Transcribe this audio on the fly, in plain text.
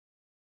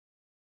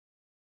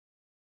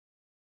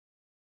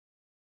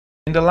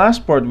In the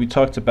last part, we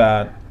talked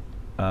about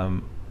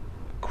um,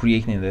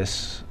 creating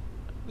this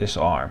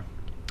arm,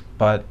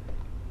 but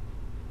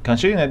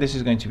considering that this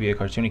is going to be a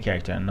cartoony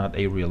character and not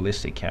a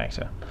realistic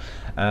character,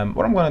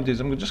 what I'm going to do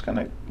is I'm just going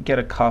to get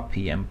a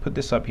copy and put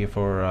this up here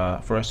for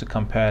us to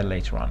compare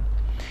later on.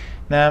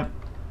 Now,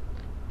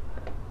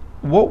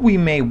 what we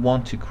may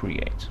want to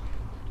create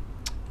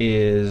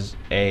is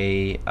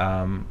a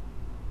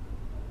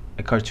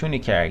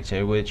cartoony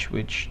character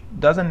which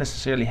doesn't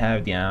necessarily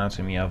have the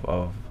anatomy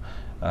of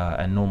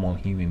a normal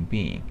human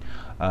being.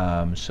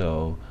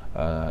 So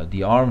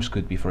the arms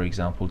could be, for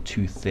example,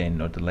 too thin,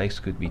 or the legs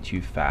could be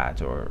too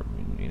fat, or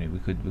we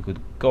could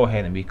go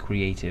ahead and be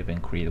creative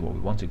and create what we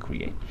want to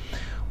create.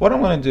 What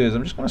I'm going to do is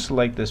I'm just going to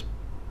select this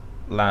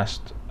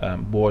last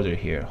border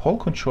here,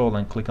 hold Control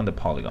and click on the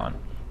polygon.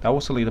 That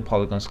will select the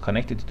polygons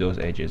connected to those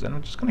edges, and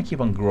I'm just going to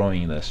keep on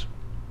growing this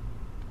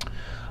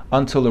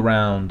until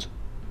around,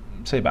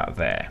 say, about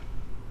there.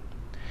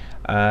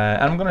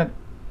 And I'm going to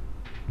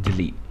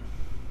delete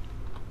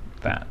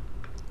that.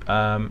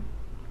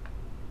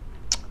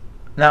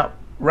 Now,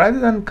 rather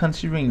than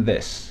considering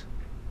this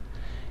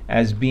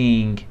as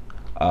being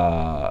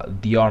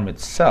the arm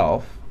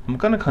itself, I'm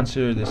going to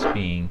consider this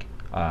being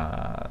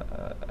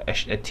a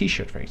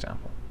t-shirt, for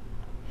example.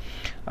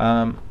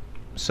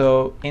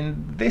 So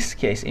in this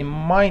case, it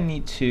might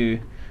need to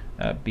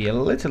be a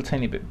little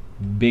tiny bit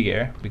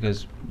bigger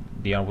because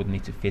the arm would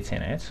need to fit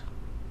in it.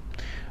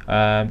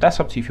 That's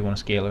up to you if you want to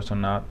scale it or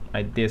not.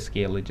 I did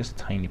scale it just a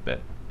tiny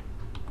bit.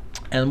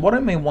 And what I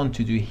may want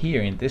to do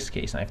here in this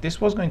case, now if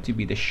this was going to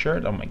be the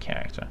shirt of my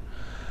character,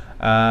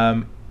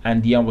 and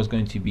the arm was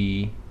going to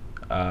be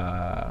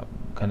kind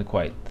of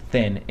quite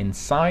thin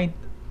inside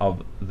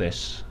of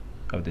this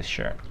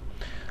shirt,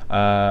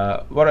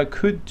 what I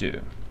could do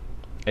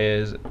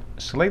is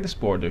select this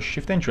border,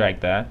 shift and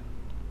drag that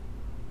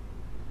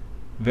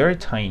very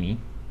tiny,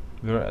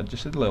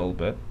 just a little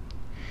bit,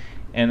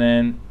 and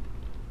then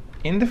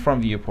in the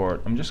front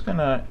viewport I'm just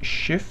gonna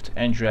shift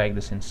and drag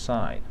this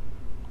inside,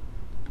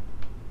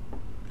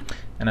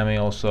 and I may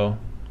also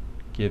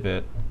give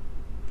it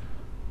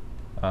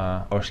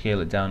or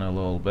scale it down a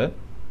little bit.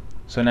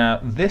 So now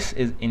this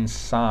is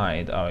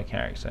inside our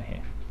character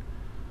here.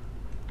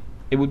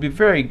 It would be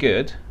very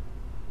good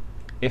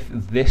if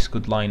this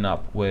could line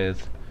up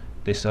with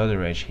this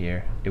other edge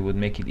here. It would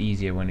make it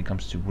easier when it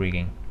comes to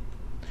rigging.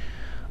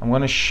 I'm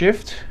going to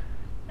shift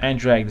and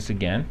drag this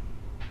again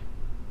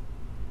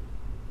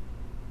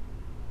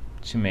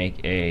to make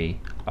a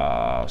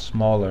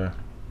smaller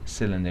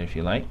cylinder, if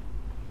you like,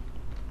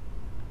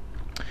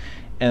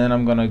 and then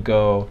I'm going to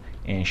go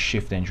and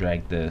shift and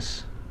drag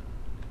this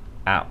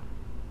out.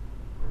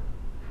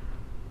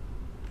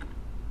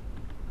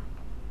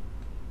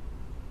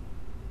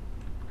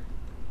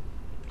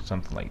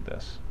 Something like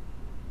this.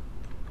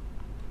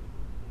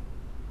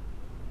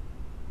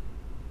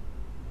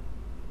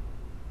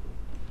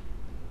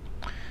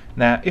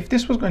 Now, if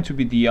this was going to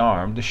be the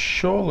arm, the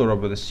shoulder, I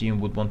would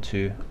assume, would want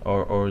to,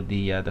 or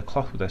the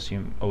cloth would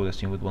assume,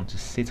 would want to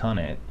sit on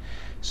it.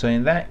 So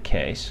in that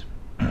case,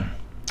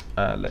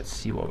 let's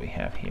see what we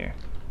have here.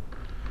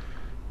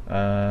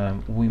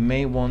 We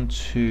may want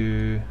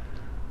to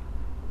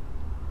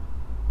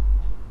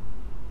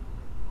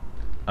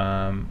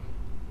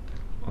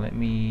let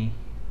me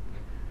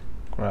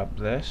grab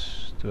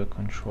this, do a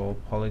control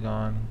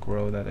polygon,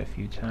 grow that a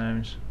few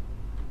times,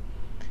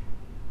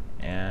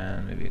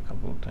 and maybe a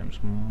couple of times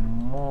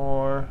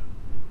more,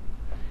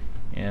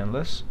 and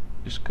let's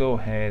just go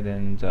ahead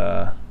and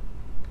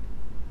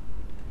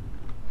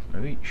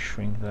maybe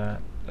shrink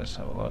that. Let's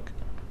have a look.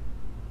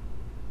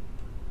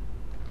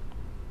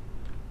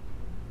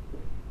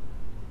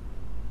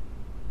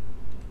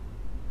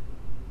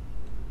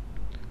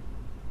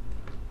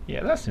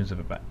 Yeah, that seems a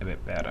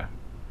bit better.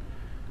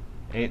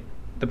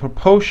 The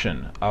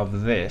proportion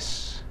of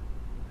this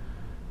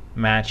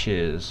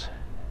matches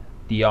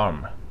the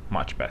arm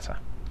much better.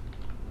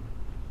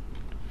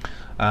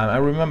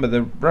 And remember,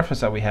 the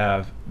reference that we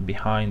have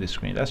behind the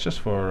screen, that's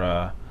just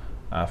for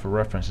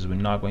references. We're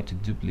not going to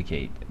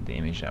duplicate the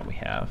image that we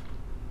have.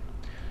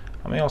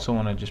 I may also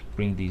want to just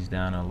bring these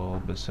down a little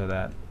bit so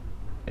that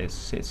it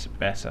sits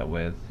better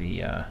with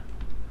the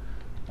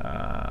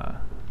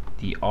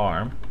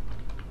arm.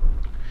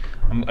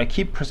 I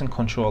keep pressing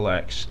Control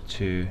X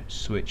to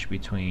switch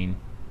between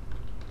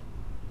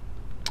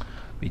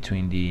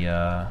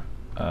the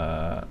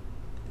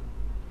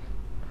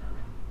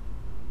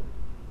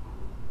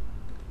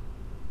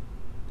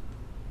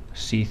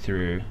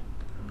see-through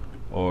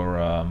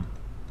or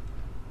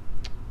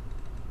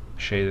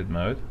shaded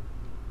mode.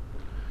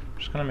 I'm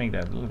just gonna make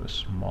that a little bit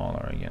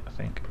smaller again, I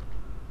think.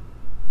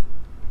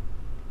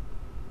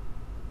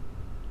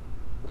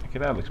 Okay,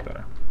 that looks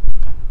better.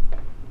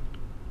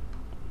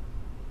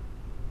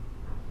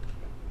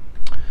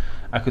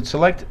 I could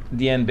select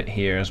the end bit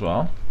here as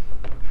well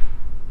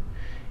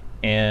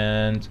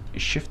and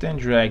shift and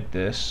drag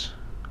this.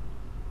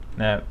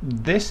 Now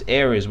this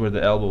area is where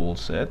the elbow will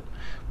sit.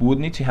 We would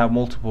need to have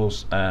multiple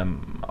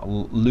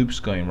loops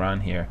going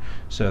around here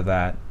so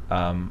that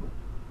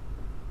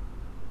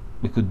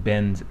we could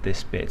bend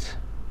this bit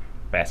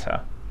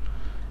better.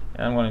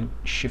 And I'm going to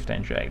shift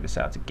and drag this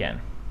out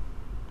again.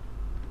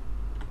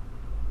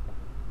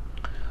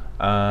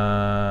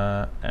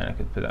 And I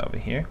could put that over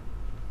here.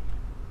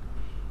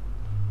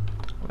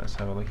 Let's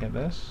have a look at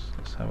this.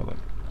 Let's have a look.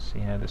 See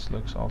how this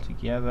looks all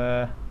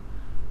together.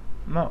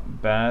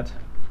 Not bad.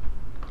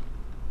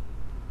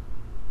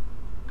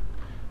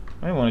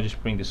 I might want to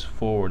just bring this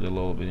forward a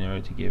little bit in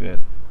order to give it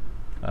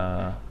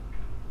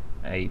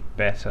a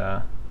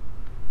better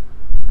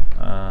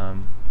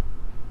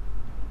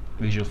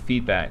visual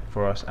feedback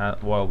for us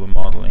while we're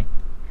modeling.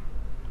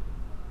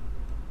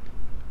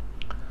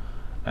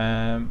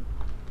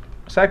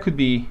 So that could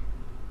be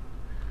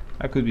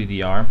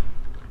the arm,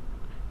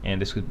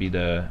 and this could be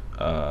the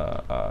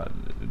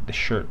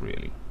shirt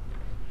really.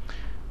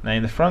 Now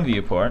in the front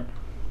viewport,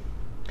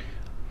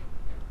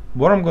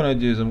 what I'm going to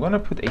do is I'm going to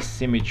put a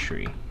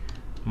symmetry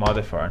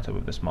modifier on top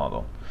of this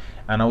model,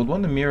 and I would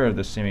want the mirror of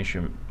the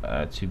symmetry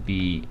to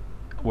be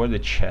where the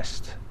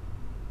chest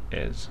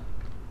is.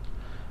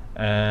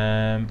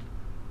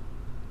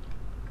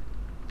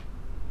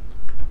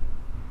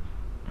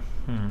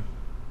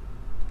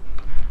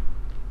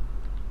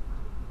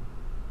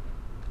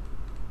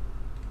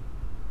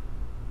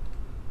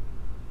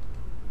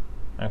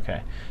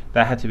 Okay,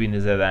 that had to be in the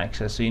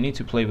z-axis, so you need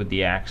to play with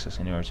the axis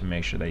in order to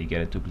make sure that you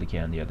get a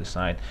duplicate on the other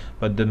side.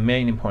 But the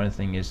main important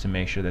thing is to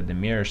make sure that the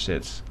mirror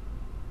sits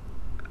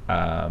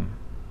right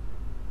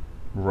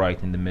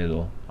in the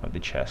middle of the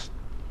chest.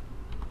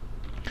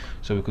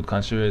 So we could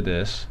consider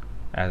this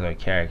as our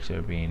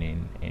character being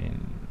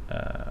in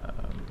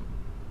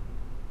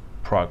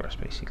progress,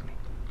 basically.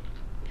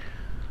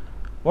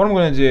 What I'm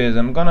going to do is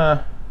I'm going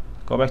to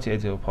go back to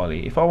Edit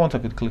Poly. If I want, I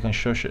could click on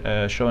show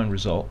and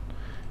result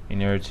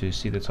in order to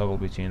see the toggle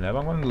between them.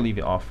 I'm going to leave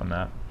it off for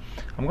now.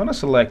 I'm going to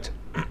select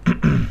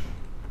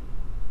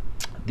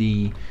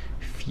the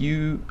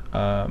few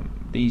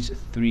these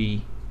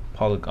three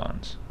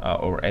polygons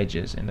or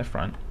edges in the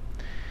front,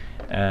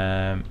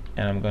 and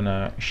I'm going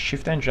to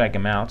shift and drag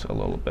them out a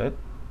little bit.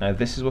 Now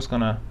this is what's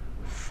going to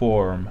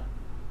form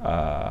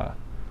the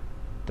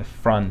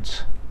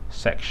front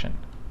section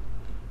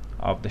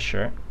of the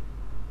shirt.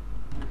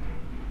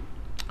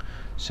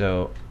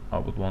 So I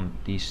would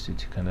want these two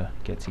to kind of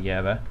get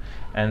together,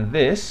 and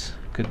this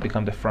could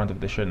become the front of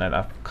the shirt. Now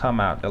I've come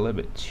out a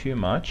little bit too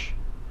much.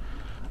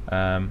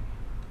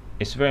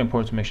 It's very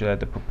important to make sure that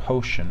the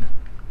proportion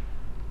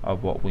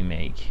of what we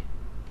make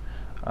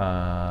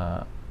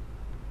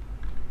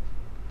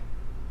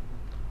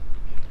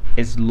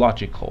is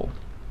logical,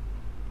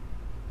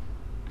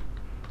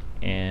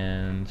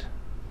 and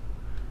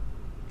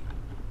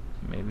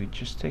maybe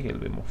just take it a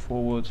little bit more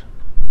forward.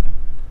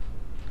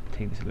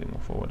 Take this a little bit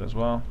more forward as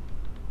well.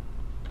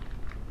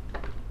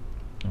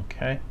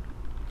 Okay,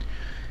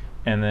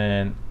 and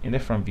then in the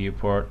front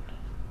viewport,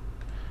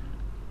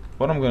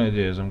 what I'm going to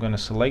do is I'm going to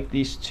select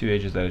these two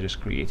edges that I just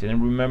created.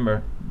 And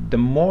remember, the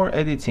more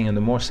editing and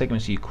the more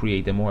segments you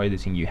create, the more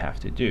editing you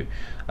have to do.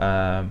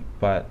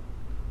 But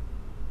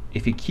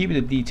if you keep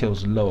the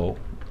details low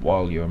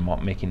while you're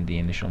making the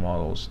initial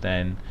models,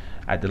 then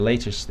at the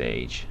later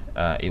stage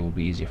it will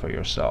be easier for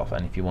yourself.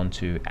 And if you want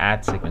to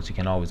add segments, you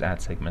can always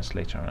add segments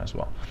later on as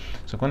well.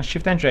 So I'm going to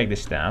shift and drag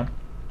this down,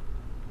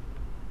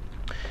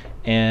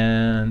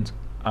 and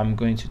I'm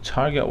going to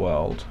target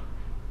weld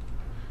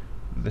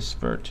this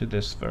vert to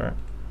this vert,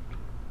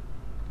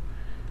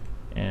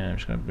 and I'm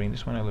just going to bring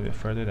this one a little bit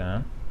further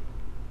down.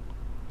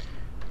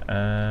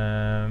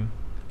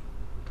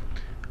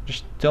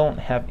 Just don't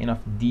have enough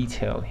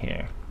detail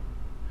here,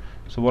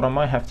 so what I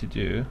might have to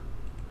do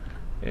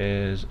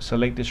is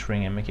select this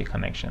ring and make a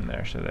connection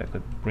there so that I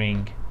could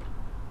bring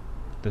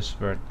this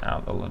vert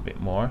out a little bit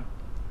more.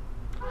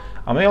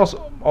 I may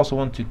also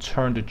want to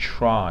turn the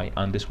try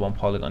on this one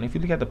polygon. If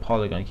you look at the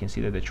polygon, you can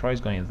see that the try is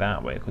going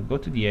that way. I could go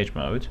to the edge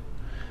mode,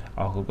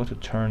 I could go to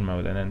turn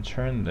mode, and then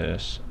turn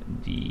this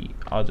the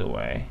other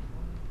way,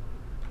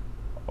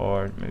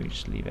 or maybe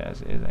just leave it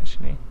as it is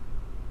actually.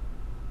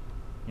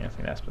 Yeah, I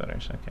think that's better.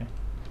 It's okay.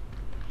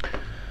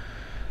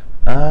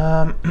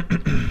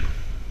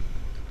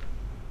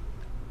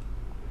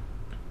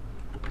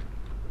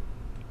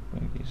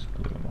 Bring these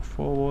a little more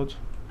forward.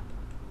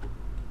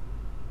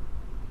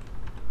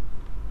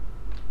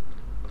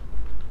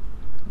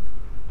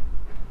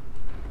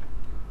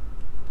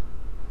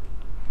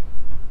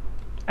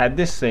 At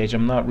this stage,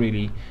 I'm not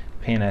really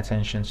paying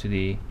attention to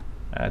the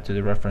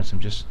reference. I'm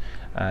just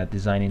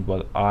designing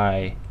what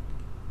I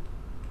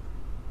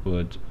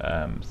would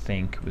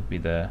think would be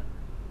the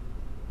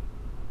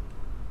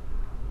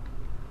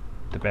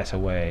better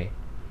way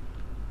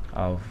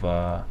of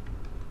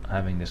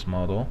having this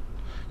model.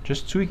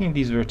 Just tweaking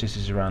these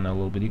vertices around a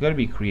little bit. You got to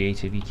be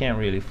creative. You can't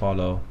really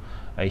follow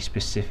a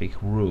specific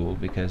rule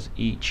because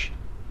each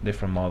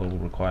different model will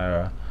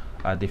require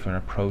a different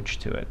approach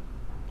to it.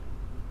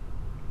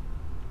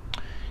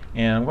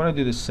 And I'm going to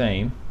do the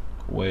same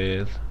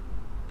with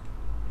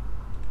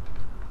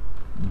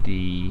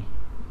the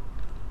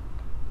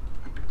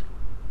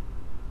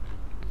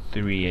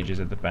three edges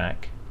at the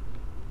back.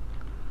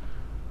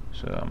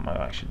 So I might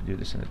actually do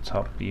this in the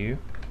top view.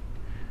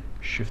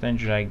 Shift and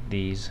drag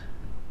these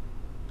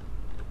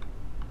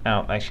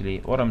out. Actually,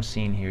 what I'm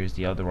seeing here is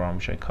the other arm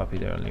which I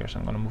copied earlier, so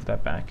I'm going to move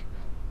that back.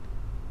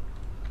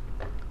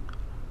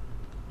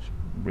 Just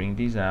bring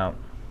these out.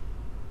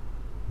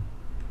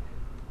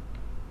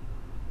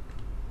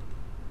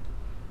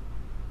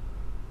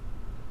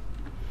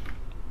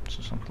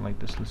 So something like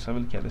this. Let's have a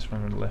look at this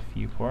from the left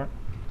viewport.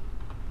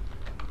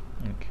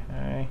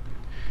 Okay.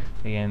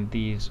 Again,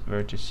 these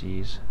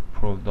vertices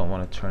probably don't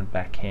want to turn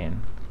back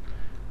in.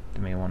 They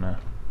may want to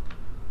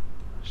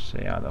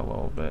stay out a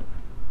little bit.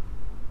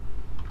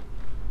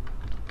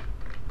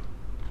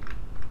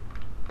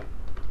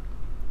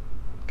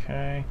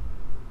 Okay.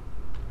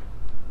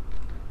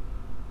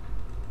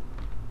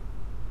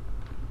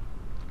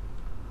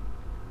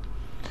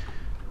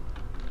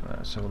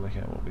 Let's have a look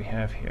at what we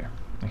have here.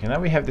 Okay, now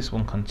we have this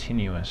one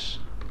continuous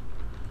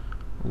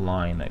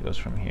line that goes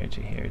from here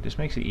to here. This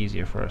makes it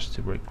easier for us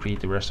to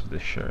create the rest of the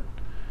shirt.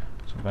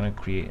 So I'm going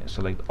to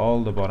select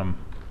all the bottom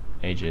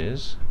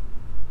edges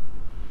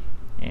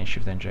and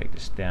shift and drag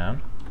this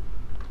down.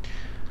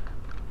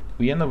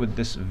 We end up with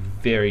this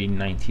very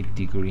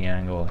 90-degree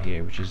angle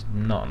here, which is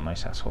not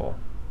nice at all.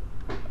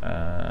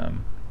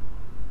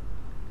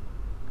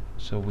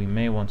 So we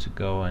may want to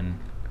go and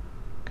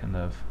kind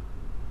of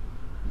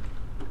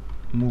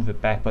move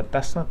it back, but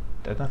that's not,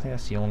 I don't think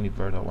that's the only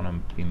vert I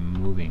want to be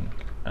moving.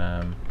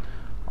 I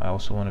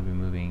also want to be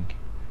moving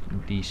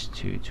these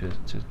two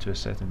to a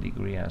certain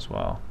degree as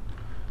well.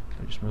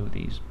 So just move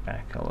these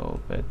back a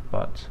little bit,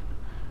 but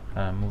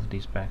move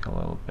these back a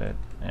little bit,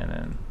 and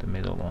then the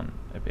middle one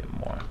a bit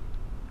more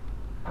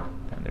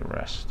than the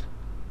rest.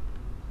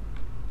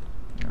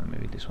 And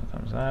maybe this one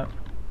comes out.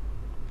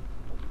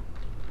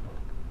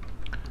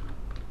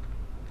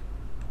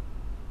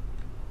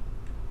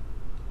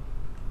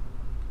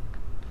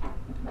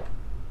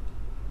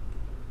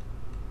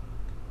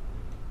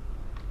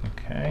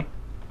 Okay,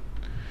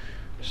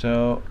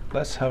 so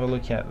let's have a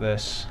look at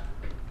this,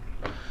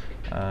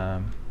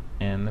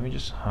 and let me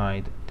just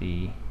hide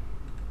the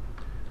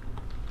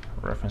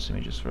reference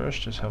images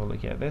first. Just have a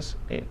look at this.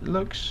 It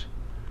looks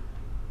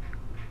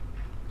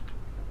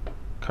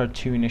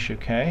cartoonish,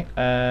 okay,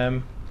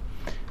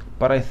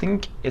 but I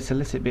think it's a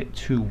little bit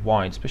too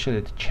wide, especially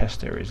the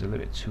chest area is a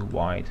little bit too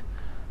wide.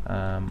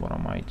 What I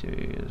might do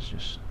is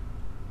just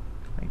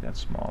make that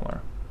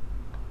smaller,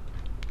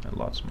 a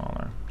lot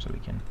smaller, so we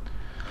can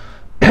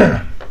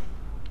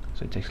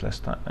so it takes less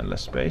time and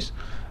less space.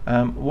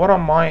 What I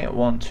might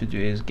want to do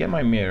is get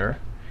my mirror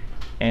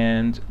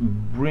and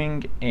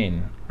bring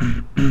in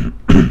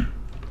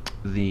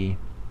the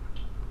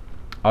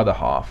other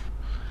half,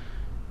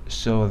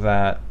 so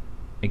that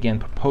again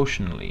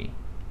proportionally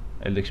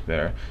it looks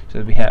better.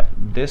 So we have,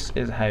 this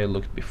is how it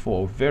looked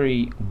before,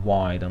 very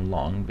wide and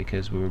long,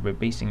 because we were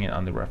basing it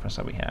on the reference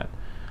that we had.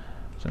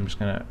 So I'm just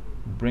gonna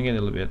bring it a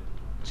little bit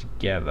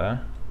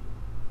together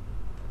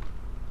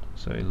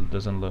so it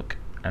doesn't look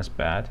as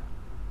bad.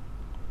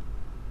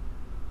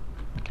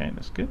 Okay,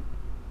 that's good.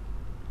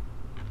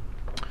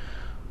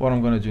 What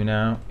I'm going to do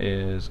now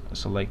is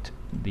select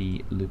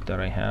the loop that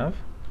I have.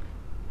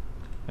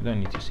 I don't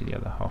need to see the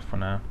other half for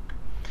now.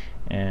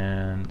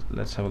 And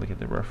let's have a look at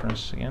the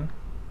reference again.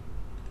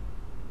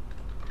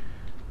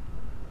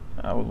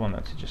 I would want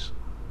that to just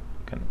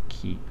kind of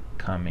keep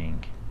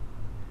coming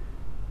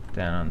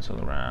down until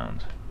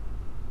around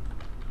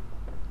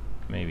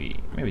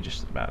maybe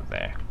just about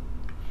there,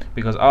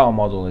 because our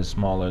model is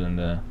smaller than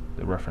the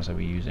reference that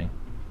we're using.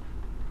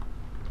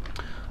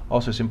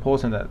 Also, it's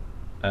important that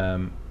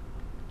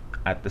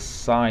at the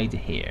side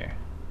here,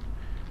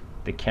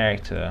 the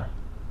character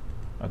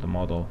of the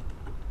model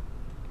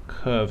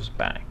curves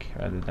back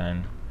rather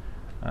than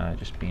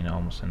just being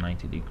almost a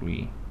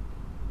 90-degree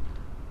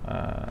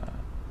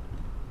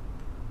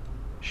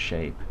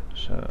shape.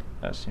 So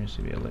that seems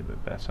to be a little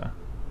bit better.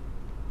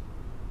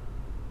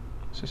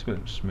 It's just a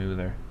bit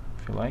smoother,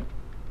 if you like.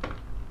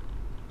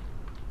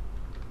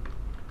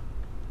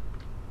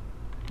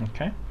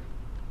 Okay.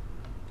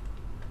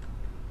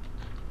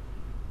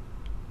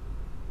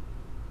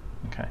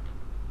 Okay.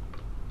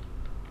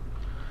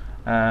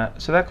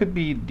 So that could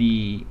be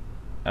the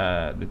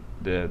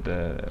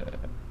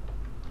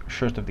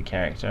shirt of the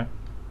character,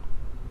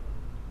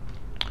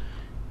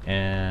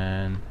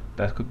 and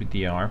that could be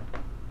the arm.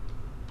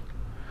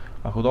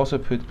 I could also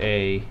put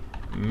a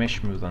mesh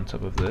smooth on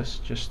top of this,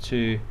 just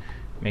to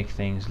make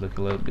things look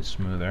a little bit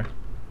smoother.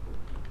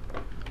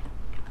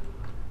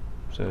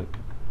 So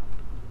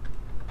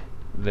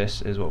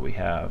this is what we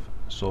have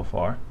so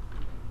far.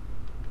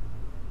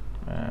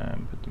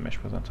 Put the mesh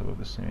smooth on top of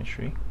the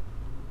symmetry.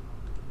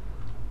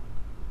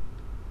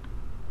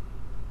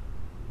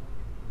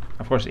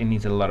 Of course, it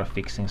needs a lot of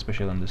fixing,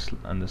 especially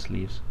on the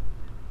sleeves,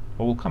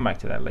 but we'll come back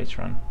to that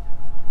later on.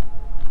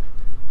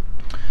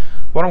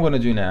 What I'm going to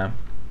do now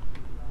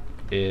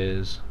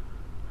is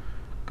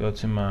go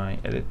to my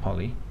edit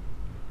poly,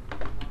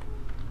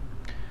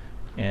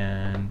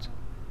 and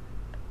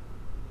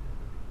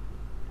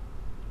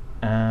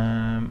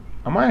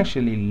I might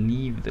actually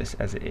leave this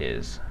as it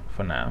is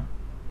for now,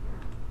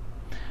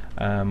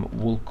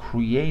 We'll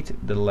create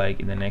the leg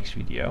in the next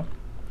video,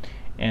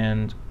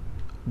 and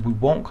we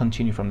won't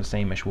continue from the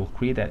same mesh. We'll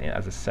create that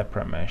as a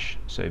separate mesh,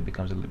 so it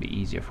becomes a little bit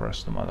easier for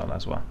us to model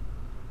as well.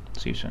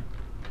 See you soon.